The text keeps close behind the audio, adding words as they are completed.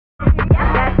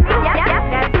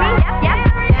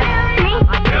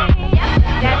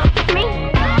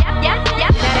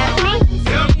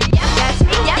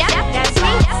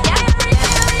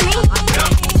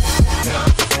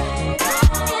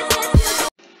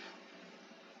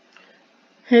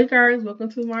Hey guys,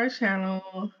 welcome to my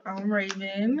channel. I'm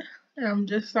Raven, and I'm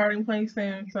just starting playing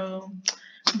Sims, so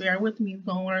bear with me.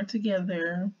 We're gonna learn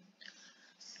together.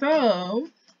 So,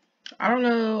 I don't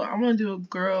know. I want to do a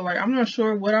girl. Like, I'm not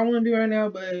sure what I want to do right now,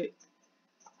 but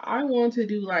I want to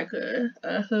do like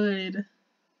a hood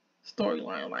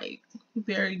storyline, like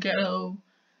very ghetto,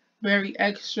 very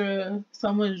extra,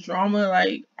 so much drama.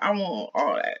 Like, I want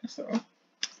all that.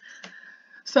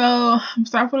 So I'm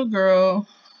starting with a girl.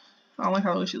 I don't like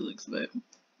how she looks, but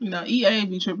EA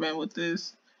be tripping with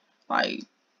this. Like,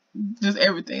 just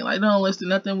everything. Like, don't listen to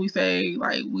nothing we say.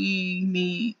 Like, we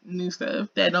need new stuff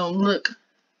that don't look,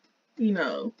 you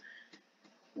know,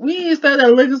 we need stuff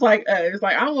that looks like us.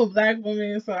 Like, I'm a black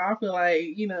woman, so I feel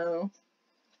like,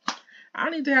 I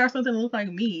need to have something that look like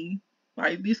me.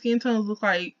 Like, these skin tones look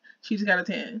like she just got a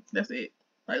tan. That's it.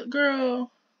 Like,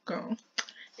 girl, go.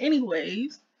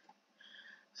 Anyways,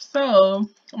 so I'm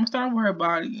gonna start with her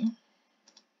body.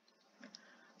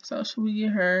 So should we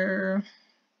get her?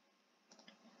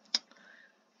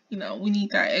 We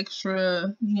need that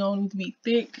extra. Need to be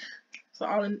thick. So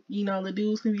all the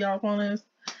dudes can be off on us.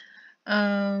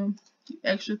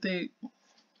 Extra thick.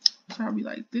 Probably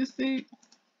like this thick,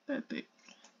 that thick.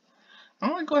 I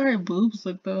don't like how her boobs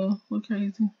look though. Look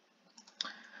crazy.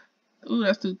 Ooh,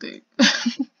 that's too thick.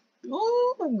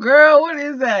 Ooh, girl, what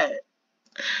is that?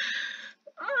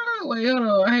 Oh, wait, hold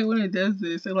on. I hate when it does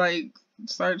this. It like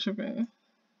start tripping.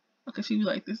 Okay, she be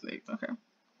like this thick. Okay.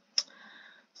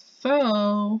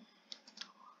 So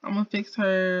I'm gonna fix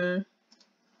her.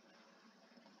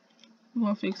 I'm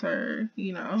gonna fix her,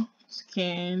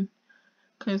 skin.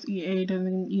 Cause EA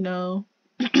doesn't,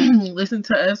 listen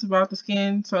to us about the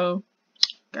skin, so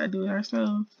gotta do it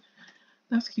ourselves.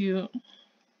 That's cute.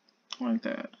 I like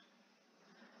that.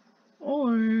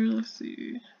 Or let's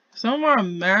see. Some of our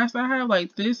masks I have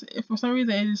like this, if for some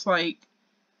reason it's just like,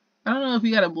 I don't know if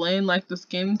you gotta blend like the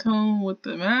skin tone with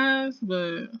the mask,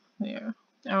 but yeah,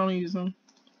 I don't use them.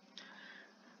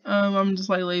 I'm just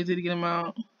like lazy to get them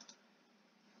out.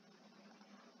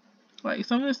 Like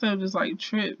some of this stuff just like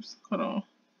trips. Hold on.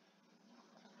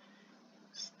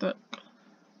 Stuck.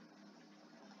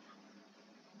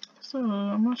 So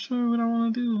I'm not sure what I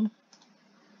want to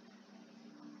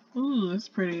do. Ooh, that's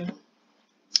pretty.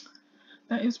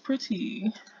 That is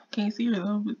pretty. Can't see her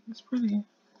though, but it's pretty.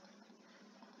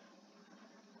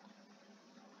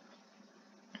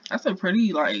 That's a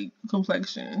pretty like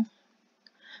complexion.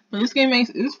 But this game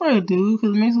it's for a dude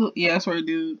because it makes it look, yeah, it's for a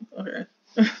dude. Okay.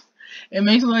 It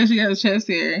makes it look like she has a chest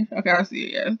hair. Okay, I see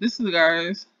it. Yeah, this is the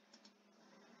guys.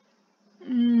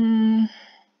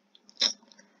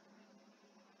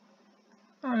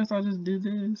 I guess I'll just do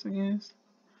this. I guess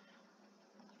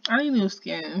I need new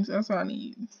skins. That's what I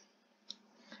need.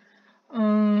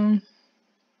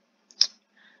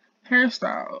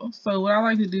 Hairstyle. So what I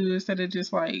like to do instead of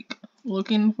just like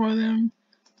looking for them,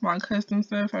 my custom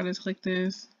stuff, I just click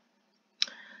this.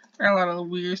 I got a lot of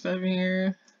weird stuff in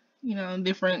here.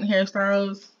 Different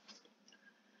hairstyles.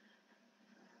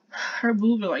 Her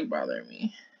boobs are like bothering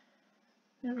me.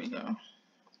 There we go.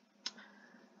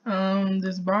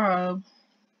 This bob.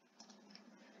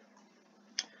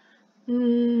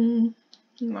 No,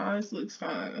 this looks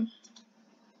fine.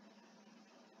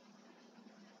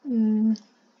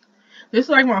 This is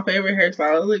like my favorite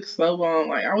hairstyle. It looks so bomb.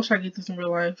 Like, I wish I could get this in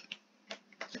real life.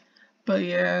 But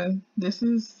yeah,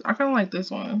 I kind of like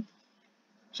this one.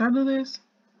 Should I do this?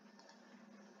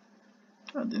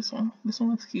 Oh, this one. This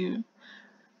one looks cute.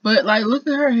 But like, look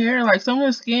at her hair. Like, some of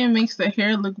the skin makes the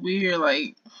hair look weird.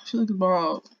 Like, she looks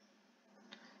bald.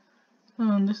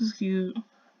 This is cute.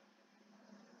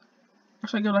 I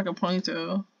should get like a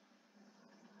ponytail.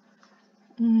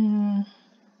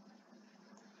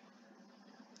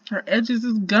 Her edges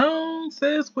is gone,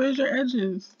 sis. Where's your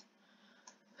edges?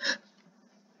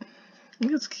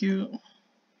 It's cute.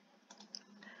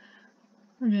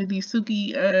 Okay, these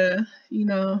Suki,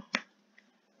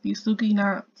 these Suki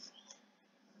knots.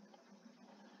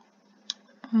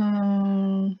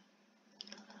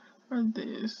 Or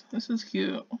this. This is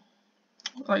cute.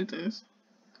 I like this.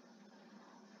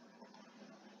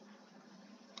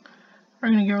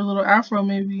 I'm gonna give her a little afro,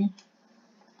 maybe.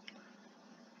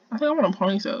 I think I want a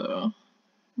ponytail though.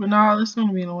 But nah, this is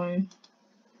gonna be in the way.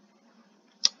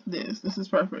 This is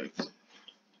perfect.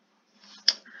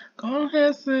 Go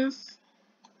ahead, sis.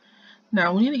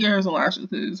 Now we need to get her some lashes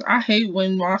because I hate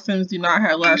when my Sims do not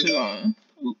have lashes on.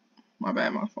 Oop, my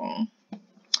bad, my phone.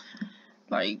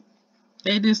 Like,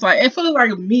 they just like, it feels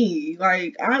like me.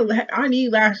 Like, I need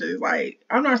lashes. Like,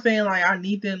 I'm not saying like I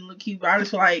need them to look cute, but I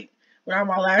just feel like without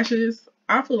my lashes,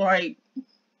 I feel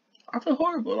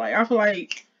horrible. Like, I feel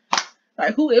like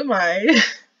who am I?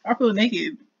 I feel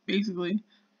naked, basically.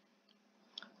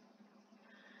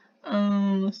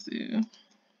 Let's see.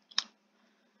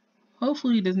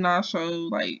 Hopefully it does not show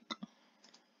like,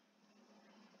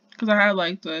 cause I have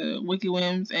like the Wiki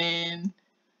Whims and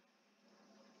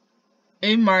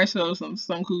it might show some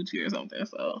coochie or something.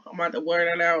 So I'm about to blur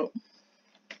that out.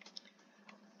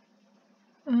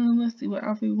 Let's see what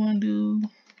outfit we want to do.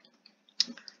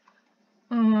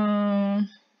 I'm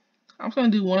just gonna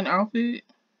do one outfit,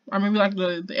 or maybe like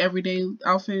the everyday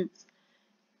outfits.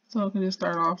 So I can just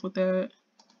start off with that.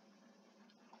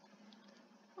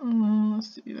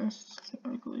 Let's see, that's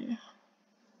ugly.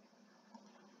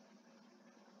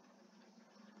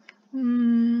 I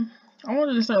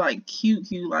wanted to start like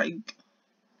cute, like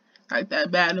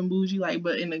that bad and bougie, like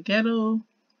but in the ghetto,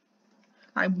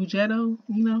 like Bugetto,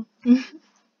 you know.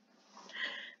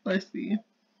 Let's see.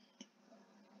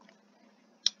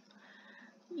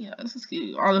 Yeah, this is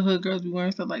cute. All the hood girls be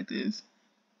wearing stuff like this.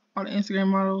 All the Instagram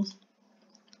models.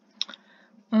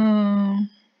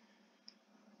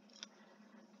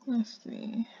 Let's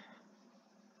see.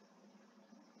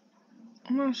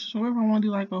 I'm not sure if I want to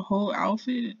do like a whole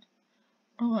outfit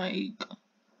or like.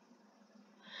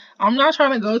 I'm not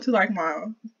trying to go to like my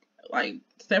like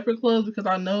separate clothes because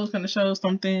I know it's gonna show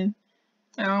something,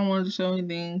 and I don't want to show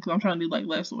anything because I'm trying to do like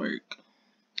less work.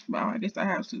 But I guess I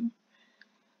have to.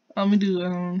 I'm gonna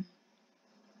do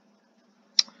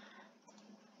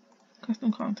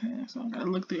custom content, so I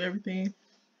gotta look through everything.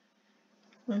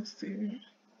 Let's see.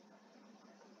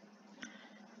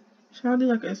 Should I do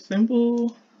like a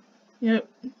simple? Yep.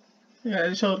 Yeah,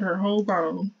 it showed her whole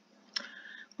bottom. I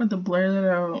want to blur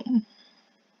that out.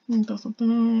 Throw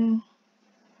something on.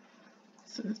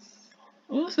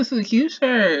 Oh, this is a cute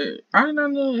shirt. I did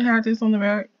not know it had this on the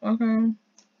back. Okay.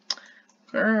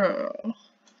 Girl.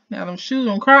 Now them shoes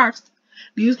on Crocs.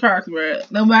 These Crocs, bro.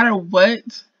 No matter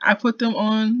what I put them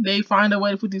on, they find a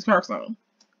way to put these Crocs on.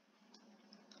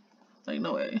 Like,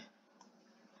 no way.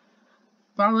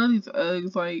 But I love these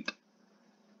Uggs. Like,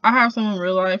 I have some in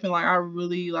real life, and like, I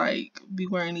really like be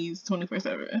wearing these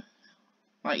 24/7.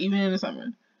 Like, even in the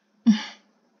summer.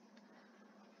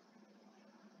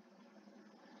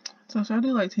 So should I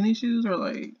do like tennis shoes or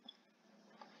like?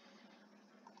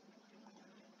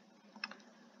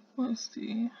 Let's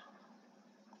see.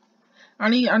 I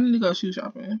need to go shoe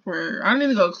shopping I need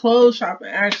to go clothes shopping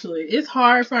actually. It's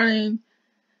hard finding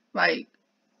like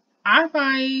I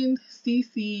find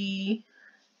CC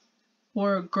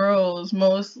for girls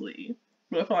mostly.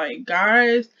 But for like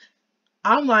guys,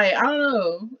 I'm like, I don't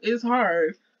know. It's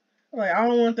hard. Like I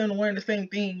don't want them to wear the same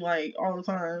thing like all the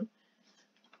time.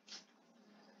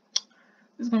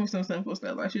 It's gonna be some simple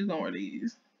stuff. Like she's gonna wear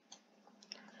these.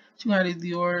 She got these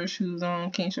Dior shoes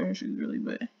on. Can't show her shoes really,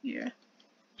 but yeah.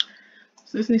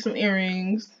 So this needs some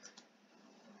earrings.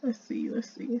 Let's see.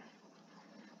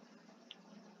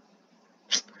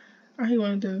 I hate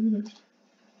when it does this.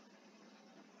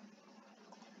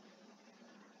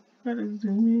 Gotta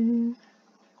zoom in.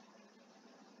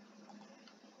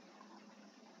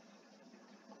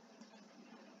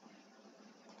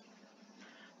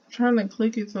 I'm trying to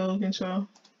click it so it can show.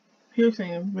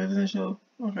 Piercing, but it doesn't show.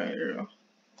 Okay, there we go.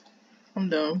 I'm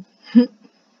done.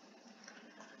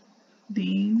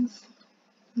 These.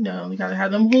 No, we gotta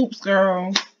have them hoops,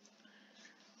 girl.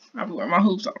 I be wearing my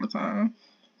hoops all the time.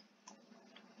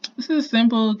 This is a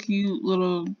simple, cute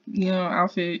little,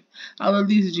 outfit. I love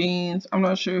these jeans. I'm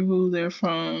not sure who they're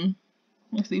from.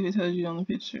 Let's see if it tells you on the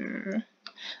picture.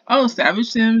 Oh, Savage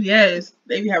Sims. Yes,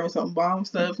 they be having some bomb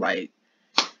stuff. Like,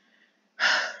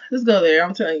 let's go there.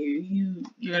 I'm telling you,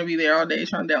 you're gonna be there all day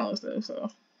trying to download stuff. So,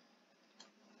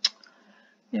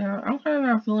 yeah, I'm kind of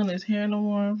not feeling this hair no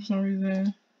more for some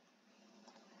reason.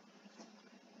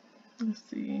 Let's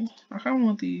see. I kind of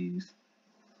want these.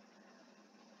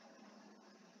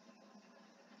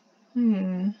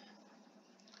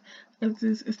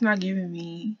 It's not giving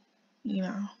me, you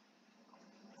know.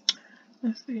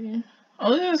 Let's see.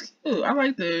 Oh, this is cute. I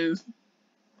like this.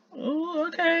 Oh,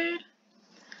 okay.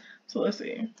 So let's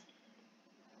see.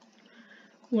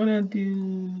 What I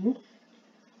do?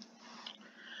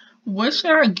 What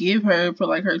should I give her for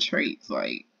like her traits,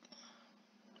 like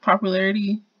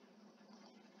popularity,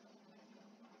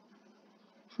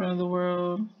 front of the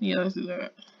world? Yeah, let's do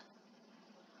that.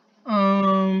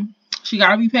 She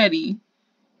gotta be petty.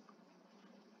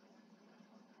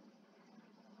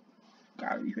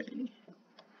 Gotta be petty.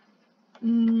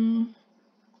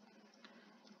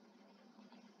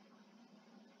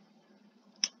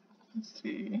 Let's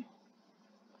see.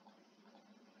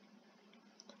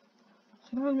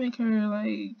 Should I make her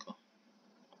like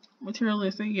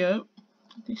materialistic? Yep.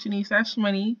 I think she needs Sasha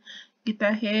money. Get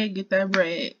that head, get that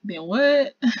bread. Then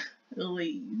what?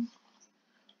 Leave.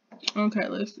 Okay,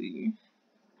 let's see.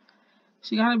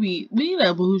 She gotta be. We need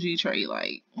a bougie trait.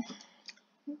 Like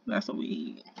that's what we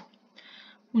need.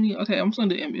 We need. Okay, I'm just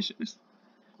gonna do ambitious.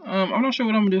 I'm not sure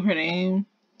what I'm gonna do her name.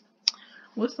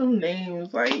 What's some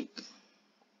names like?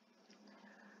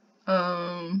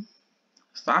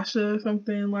 Sasha or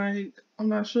something like. I'm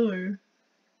not sure.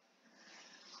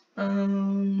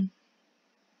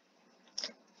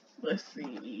 Let's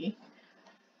see.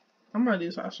 I'm gonna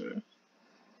do Sasha.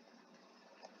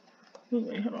 Ooh,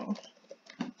 wait, hold on.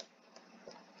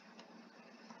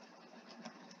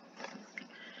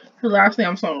 The last thing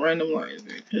I'm so random lines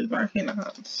because I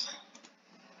cannot.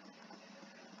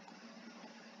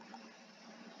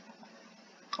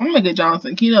 I'm gonna make it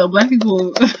Johnson. You know, black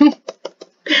people.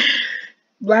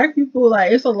 Black people,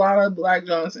 like, it's a lot of black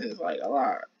Johnsons. Like, a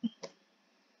lot.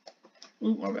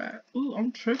 Ooh, my bad. Ooh,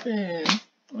 I'm tripping.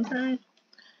 Okay.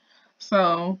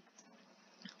 So,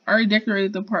 I already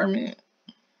decorated the apartment.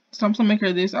 So, I'm just gonna make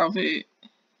her this outfit.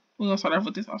 We're gonna start off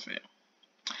with this outfit.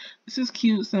 This is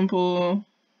cute, simple.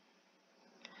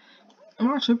 Am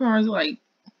I tripping or is it like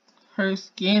her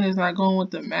skin is not going with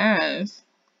the mask?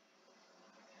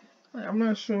 Like, I'm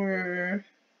not sure.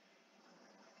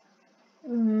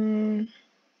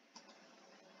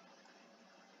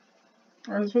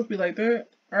 Are it supposed to be like that?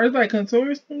 Are it like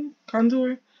contour?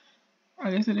 Contour?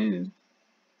 I guess it is.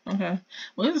 Okay.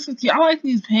 Well, this is, I like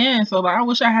these pants, so like, I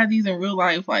wish I had these in real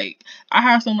life. Like, I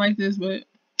have some like this, but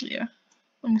yeah.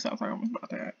 Let me stop talking about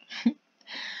that.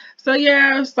 So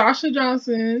yeah, Sasha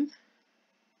Johnson.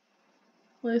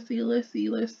 Let's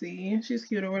see. She's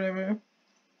cute or whatever.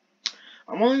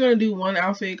 I'm only gonna do one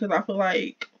outfit because I feel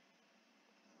like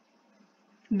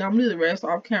I'm gonna do the rest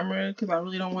off camera because I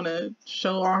really don't want to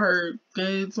show all her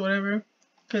goods or whatever.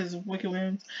 Because Wicked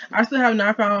Wins. I still have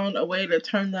not found a way to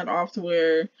turn that off to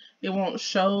where it won't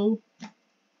show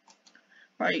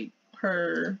like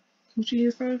her coochie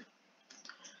and stuff.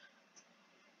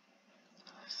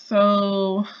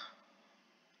 So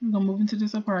I'm gonna move into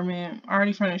this apartment. I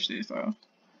already furnished it, so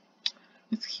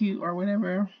it's cute or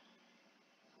whatever.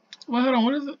 Well, hold on,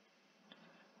 what is it?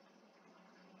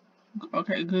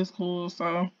 Okay, good school.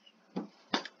 So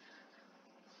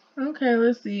okay,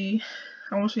 let's see.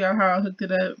 I want to show y'all how I hooked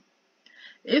it up.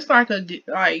 It's like a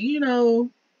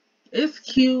it's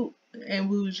cute and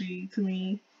bougie to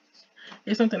me.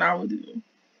 It's something I would do.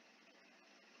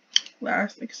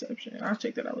 Last exception. I'll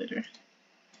check that out later.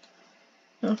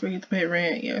 Don't forget to pay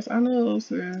rent. Yes, I know,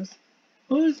 sis.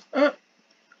 Who's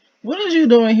what is you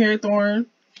doing here, Thorn?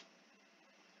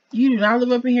 You do not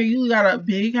live up in here. You got a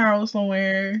big house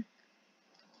somewhere.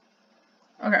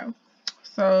 Okay.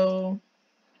 So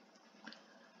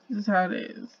this is how it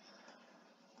is.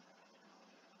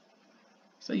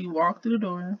 So you walk through the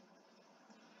door.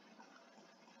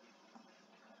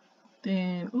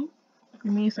 Then oop,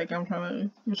 give me a second, I'm trying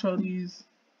to control these.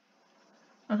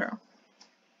 Okay.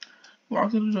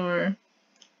 Walk through the door.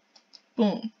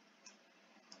 Boom.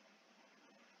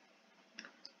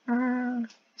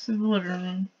 This is the living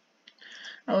room.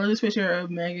 I love this picture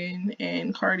of Megan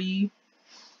and Cardi.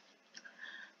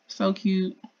 So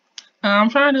cute. I'm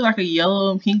trying to do like a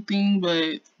yellow and pink thing,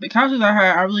 but the couches I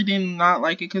had, I really did not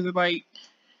like it because it's like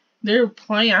they're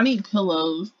plain. I need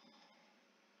pillows.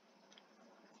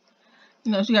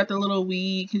 You know, she got the little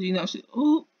weed because you know she.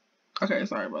 Ooh. Okay,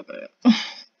 sorry about that.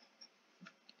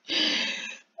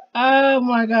 Oh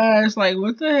my gosh! Like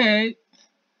what the heck?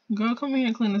 Girl, come here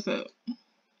and clean this up.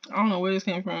 I don't know where this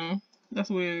came from. That's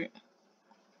weird.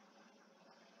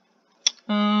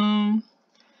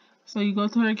 So you go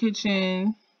to her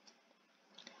kitchen.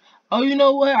 Oh, you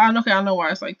know what? I know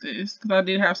why it's like this. Because I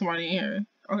did have somebody in here.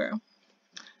 Okay.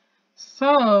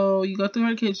 So you go through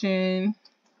her kitchen.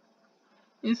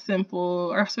 It's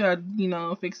simple. I still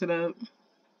gotta, fix it up.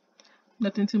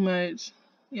 Nothing too much.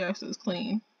 Yeah, so it's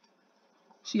clean.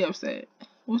 She upset.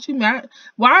 What you mad?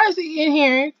 Why is he in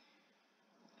here?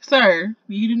 Sir,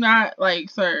 you do not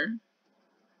sir.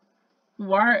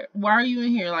 Why are you in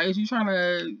here? Like, is you trying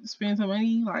to spend some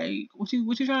money? Like, what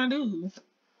you trying to do?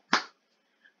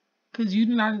 Cause you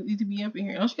do not need to be up in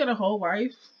here. Don't you got a whole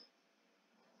wife?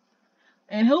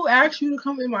 And who asked you to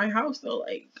come in my house though?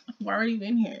 Like, why are you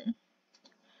in here?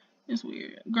 It's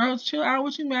weird. Girls, chill out.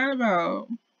 What you mad about?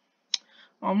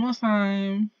 Almost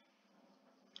time.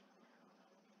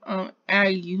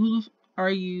 Aggie, who are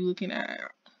you looking at?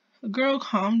 Girl,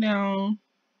 calm down.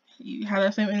 You have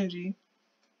that same energy.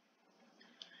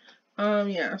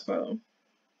 Yeah, so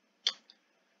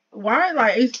why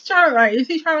is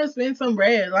he trying to spend some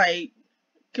bread? Like,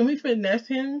 can we finesse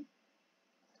him?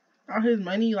 all his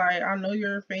money. Like, I know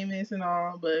you're famous and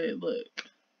all, but look,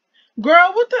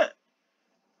 girl,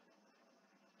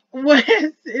 what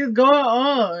is going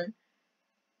on?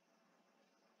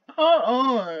 Hold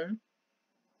on,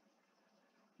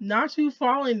 not you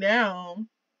falling down,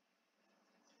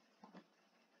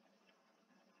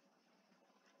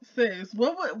 sis.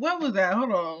 What was that?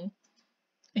 Hold on.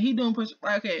 He doing push.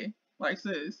 Okay, like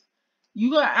sis,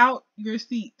 you got out your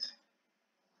seat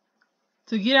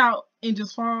to get out and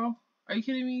just fall. Are you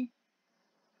kidding me?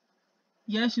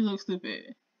 Yes, you look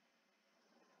stupid.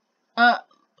 Uh,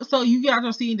 so you get out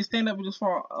your seat and just stand up and just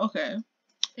fall. Okay.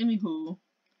 Anywho.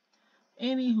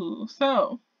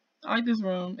 So I like this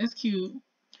room. It's cute.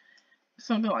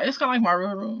 Something like it's kind of like my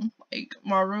real room. Like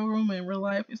my real room in real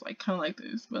life is like kind of like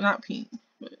this, but not pink.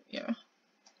 But yeah.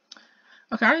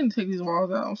 Okay, I need to take these walls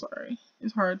out. I'm sorry.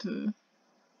 It's hard to.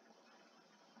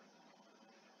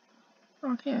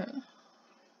 I can't.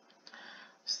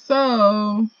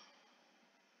 So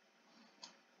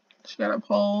she got a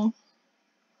pole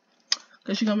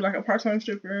because she's gonna be like a part-time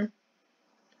stripper.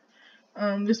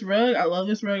 This rug, I love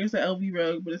this rug. It's an LV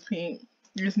rug, but it's pink.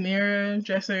 There's mirror,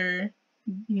 dresser,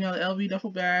 the LV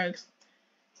duffel bags.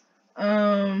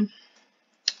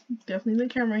 Definitely the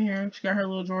camera here. She got her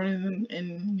little Jordans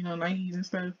and Nikes and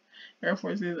stuff, Air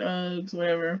Forces, Uggs,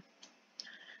 whatever.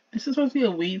 This is supposed to be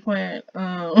a weed plant.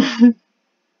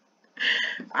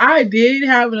 I did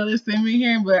have another sim in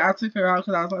here, but I took her out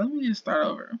because I was like, let me just start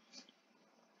over.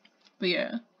 But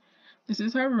yeah, this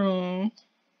is her room.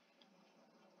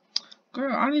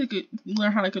 Girl, I need to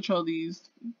learn how to control these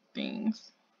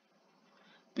things.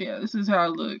 But yeah, this is how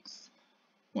it looks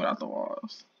without the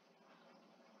walls.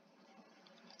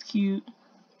 It's cute.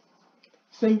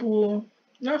 Simple.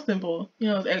 Not simple.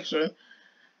 It's extra.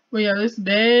 But yeah, this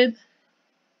bed,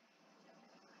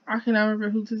 I cannot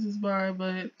remember who this is by,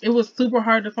 but it was super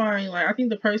hard to find. Like, I think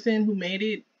the person who made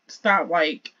it stopped,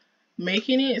 like,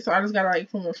 making it. So I just got it, like,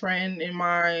 from a friend in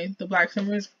the Black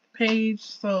Simmers page.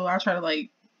 So I try to, like,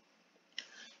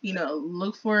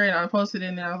 look for it. And I posted it,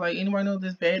 and I was like, anybody know what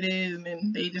this bed is? And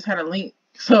then they just had a link.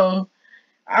 So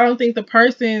I don't think the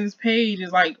person's page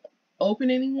is, like,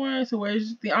 open anymore. So I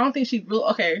don't think she really,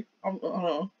 okay, I don't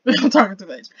know. I'm talking too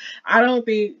much. I don't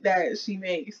think that she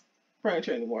makes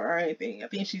furniture anymore or anything. I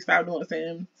think she stopped doing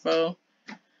Sims. So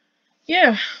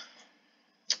yeah,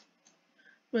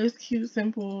 but it's cute,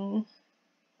 simple.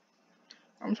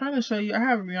 I'm trying to show you. I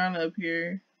have Rihanna up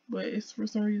here, but it's for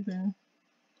some reason.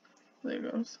 There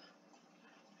it goes.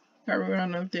 Got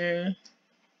Rihanna up there. I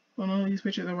don't know if these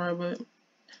pictures are right, but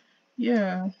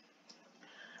yeah.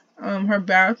 Her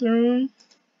bathroom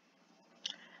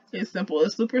is simple.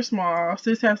 It's super small.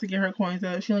 Sis has to get her coins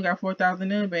up. She only got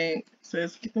 4,000 in the bank.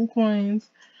 Sis, get them coins.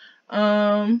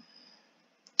 So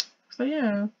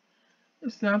yeah,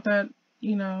 it's not that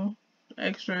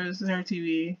extra. This is her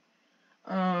TV.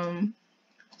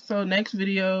 So next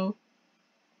video,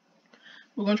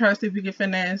 we're gonna try to see if we can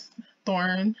finesse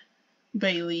Thorn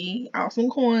Bailey out some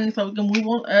coins so we can move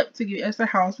on up to get us a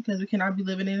house because we cannot be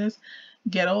living in this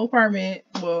ghetto apartment.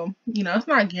 Well, it's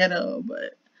not ghetto,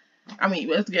 but I mean,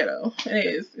 it's ghetto. It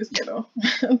is. It's ghetto.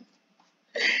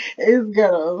 It's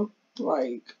ghetto.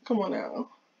 Like, come on now.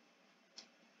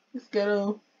 It's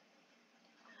ghetto.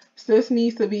 Sis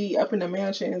needs to be up in the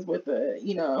mansions with the,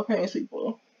 famous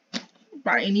people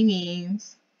by any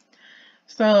means.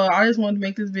 So I just wanted to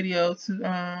make this video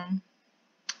to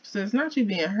sis, not you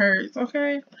being hurt,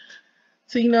 okay?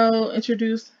 To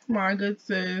introduce my good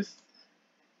sis.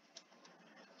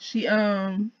 She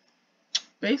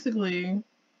basically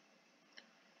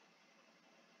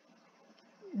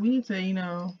we need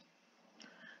to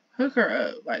hook her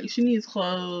up. Like, she needs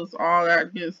clothes, all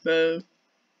that good stuff.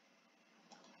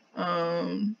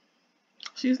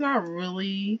 She's not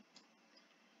really,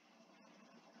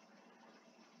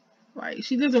 like,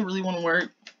 she doesn't really want to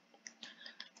work.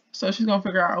 So she's gonna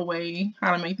figure out a way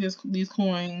how to make these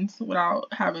coins without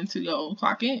having to go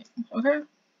clock in. Okay.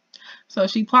 So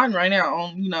she plotting right now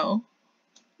on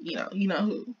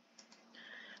who.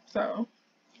 So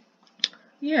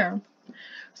yeah.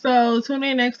 So tune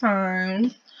in next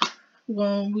time.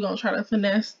 We're gonna try to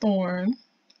finesse Thorn,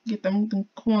 get them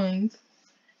coins.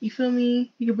 You feel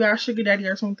me? You could be our sugar daddy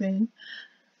or something.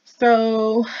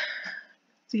 So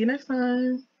see you next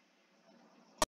time.